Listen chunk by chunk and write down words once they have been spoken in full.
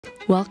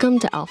Welcome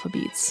to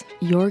Alphabeats,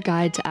 your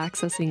guide to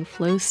accessing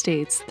flow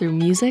states through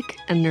music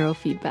and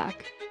neurofeedback.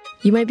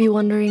 You might be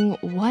wondering,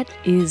 what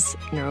is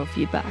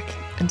neurofeedback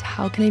and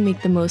how can I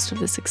make the most of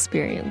this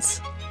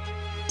experience?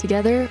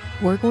 Together,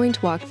 we're going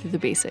to walk through the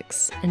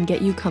basics and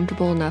get you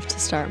comfortable enough to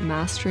start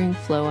mastering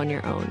flow on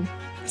your own.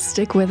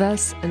 Stick with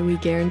us and we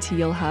guarantee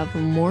you'll have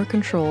more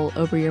control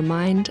over your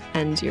mind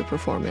and your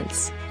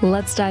performance.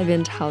 Let's dive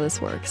into how this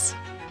works.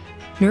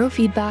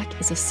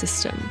 Neurofeedback is a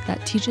system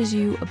that teaches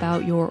you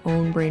about your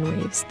own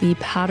brainwaves, the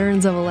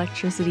patterns of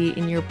electricity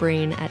in your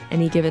brain at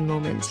any given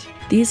moment.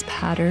 These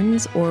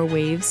patterns or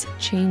waves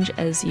change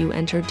as you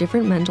enter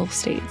different mental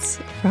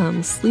states,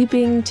 from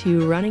sleeping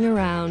to running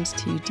around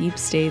to deep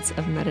states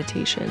of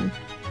meditation.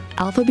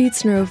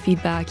 Alphabeats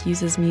Neurofeedback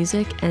uses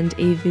music and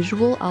a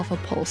visual alpha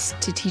pulse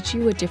to teach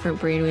you what different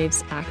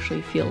brainwaves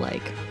actually feel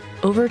like.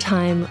 Over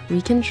time, we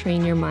can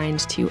train your mind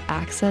to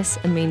access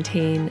and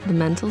maintain the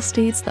mental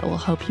states that will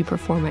help you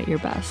perform at your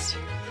best.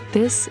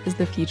 This is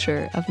the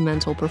future of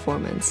mental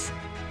performance.